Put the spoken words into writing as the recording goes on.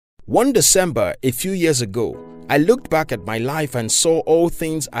One December a few years ago, I looked back at my life and saw all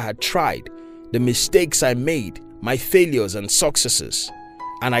things I had tried, the mistakes I made, my failures and successes,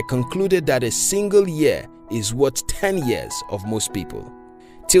 and I concluded that a single year is worth 10 years of most people.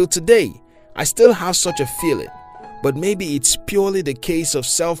 Till today, I still have such a feeling, but maybe it's purely the case of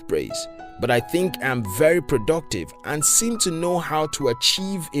self-praise, but I think I'm very productive and seem to know how to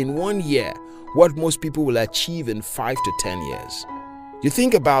achieve in 1 year what most people will achieve in 5 to 10 years. You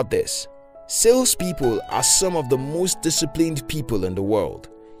think about this. Salespeople are some of the most disciplined people in the world.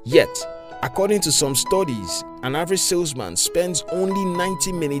 Yet, according to some studies, an average salesman spends only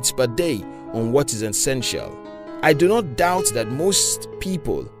 90 minutes per day on what is essential. I do not doubt that most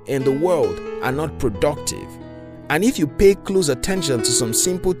people in the world are not productive. And if you pay close attention to some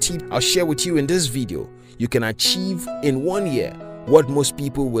simple tips I'll share with you in this video, you can achieve in 1 year what most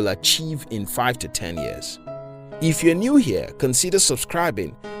people will achieve in 5 to 10 years. If you're new here, consider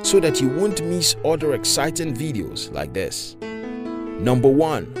subscribing so that you won't miss other exciting videos like this. Number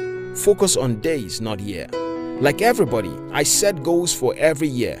 1. Focus on days, not year. Like everybody, I set goals for every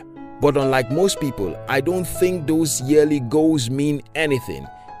year. But unlike most people, I don't think those yearly goals mean anything.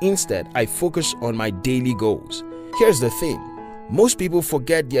 Instead, I focus on my daily goals. Here's the thing. Most people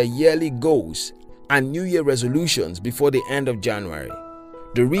forget their yearly goals and New Year resolutions before the end of January.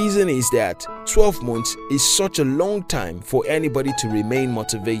 The reason is that 12 months is such a long time for anybody to remain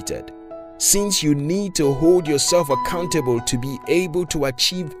motivated. Since you need to hold yourself accountable to be able to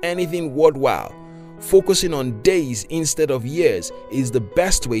achieve anything worthwhile, focusing on days instead of years is the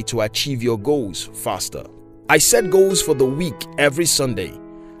best way to achieve your goals faster. I set goals for the week every Sunday,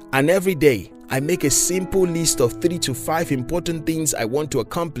 and every day I make a simple list of 3 to 5 important things I want to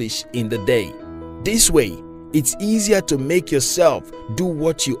accomplish in the day. This way, it's easier to make yourself do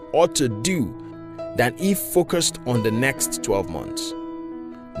what you ought to do than if focused on the next 12 months.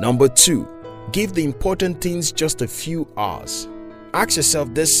 Number 2. Give the important things just a few hours. Ask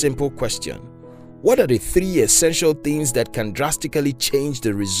yourself this simple question. What are the 3 essential things that can drastically change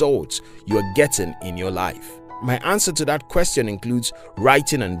the results you are getting in your life? My answer to that question includes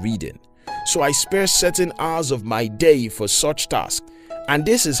writing and reading. So I spare certain hours of my day for such tasks. And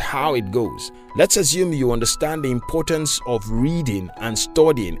this is how it goes. Let's assume you understand the importance of reading and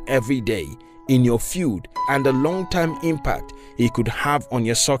studying every day in your field and the long-term impact it could have on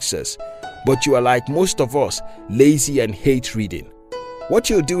your success. But you are like most of us, lazy and hate reading. What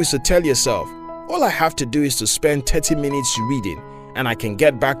you'll do is to tell yourself, all I have to do is to spend 30 minutes reading and I can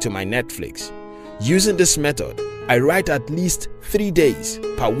get back to my Netflix. Using this method, I write at least 3 days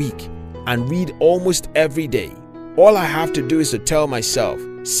per week and read almost every day. All I have to do is to tell myself,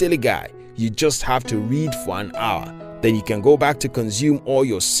 silly guy, you just have to read for an hour. Then you can go back to consume all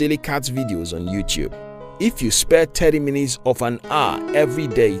your silly cats videos on YouTube. If you spare 30 minutes of an hour every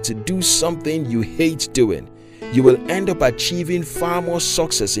day to do something you hate doing, you will end up achieving far more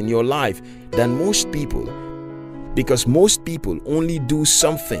success in your life than most people, because most people only do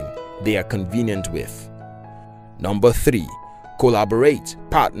something they are convenient with. Number 3. Collaborate,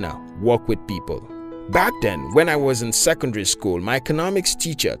 partner, work with people. Back then, when I was in secondary school, my economics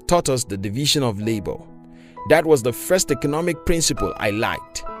teacher taught us the division of labor. That was the first economic principle I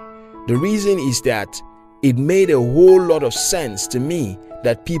liked. The reason is that it made a whole lot of sense to me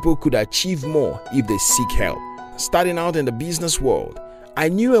that people could achieve more if they seek help. Starting out in the business world, I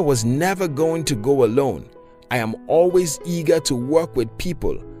knew I was never going to go alone. I am always eager to work with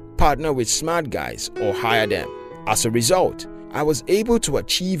people, partner with smart guys, or hire them. As a result, I was able to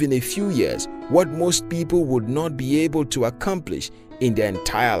achieve in a few years what most people would not be able to accomplish in their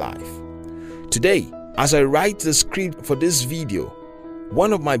entire life. Today, as I write the script for this video,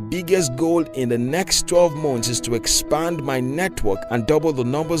 one of my biggest goals in the next 12 months is to expand my network and double the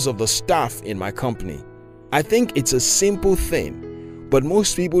numbers of the staff in my company. I think it's a simple thing, but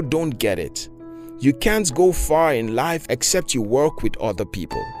most people don't get it. You can't go far in life except you work with other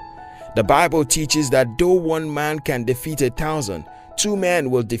people. The Bible teaches that though one man can defeat 1,000, 2 men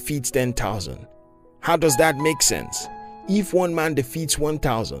will defeat 10,000. How does that make sense? If one man defeats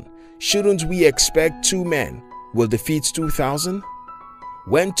 1,000, shouldn't we expect 2 men will defeat 2,000?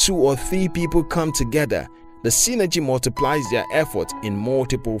 When 2 or 3 people come together, the synergy multiplies their effort in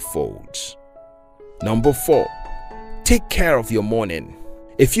multiple folds. Number 4. Take care of your morning.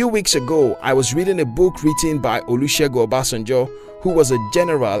 A few weeks ago, I was reading a book written by Olusegun Obasanjo, who was a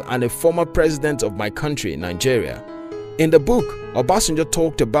general and a former president of my country, Nigeria. In the book, Obasanjo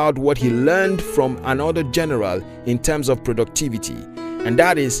talked about what he learned from another general in terms of productivity, and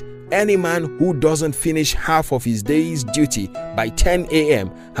that is, any man who doesn't finish half of his day's duty by 10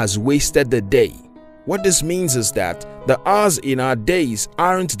 a.m. has wasted the day. What this means is that the hours in our days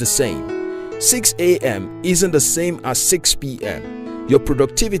aren't the same. 6 a.m. isn't the same as 6 p.m. Your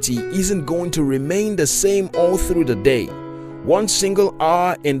productivity isn't going to remain the same all through the day. One single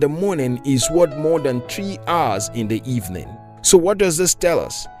hour in the morning is worth more than 3 hours in the evening. So what does this tell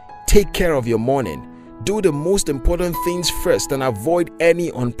us? Take care of your morning. Do the most important things first and avoid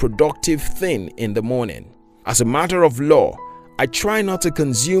any unproductive thing in the morning. As a matter of law, I try not to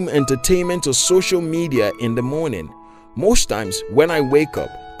consume entertainment or social media in the morning. Most times when I wake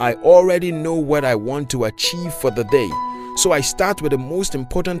up, I already know what I want to achieve for the day, so I start with the most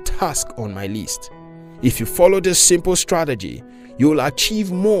important task on my list. If you follow this simple strategy, you'll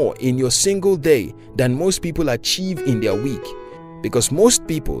achieve more in your single day than most people achieve in their week, because most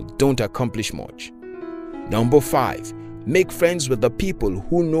people don't accomplish much. Number 5. Make friends with the people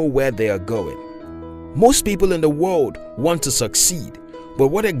who know where they are going. Most people in the world want to succeed, but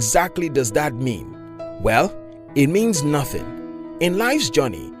what exactly does that mean? Well, it means nothing. In life's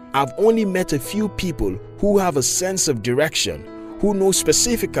journey, I've only met a few people who have a sense of direction, who know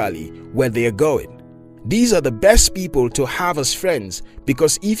specifically where they are going. These are the best people to have as friends,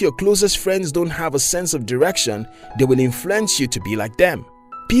 because if your closest friends don't have a sense of direction, they will influence you to be like them.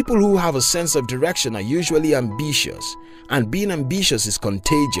 People who have a sense of direction are usually ambitious, and being ambitious is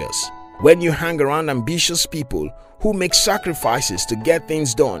contagious. When you hang around ambitious people who make sacrifices to get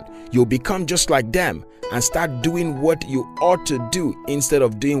things done, you'll become just like them and start doing what you ought to do instead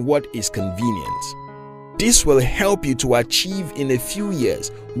of doing what is convenient. This will help you to achieve in a few years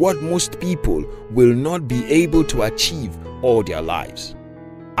what most people will not be able to achieve all their lives.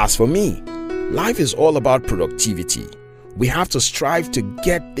 As for me, life is all about productivity. We have to strive to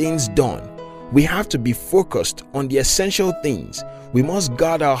get things done. We have to be focused on the essential things. We must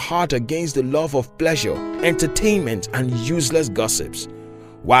guard our heart against the love of pleasure, entertainment, and useless gossips.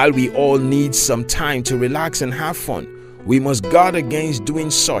 While we all need some time to relax and have fun, we must guard against doing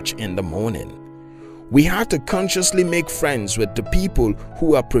such in the morning. We have to consciously make friends with the people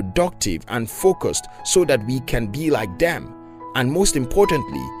who are productive and focused so that we can be like them. And most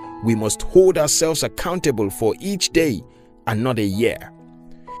importantly, we must hold ourselves accountable for each day and not a year.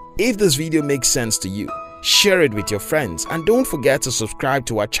 If this video makes sense to you, share it with your friends and don't forget to subscribe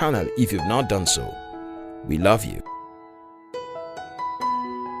to our channel if you've not done so. We love you.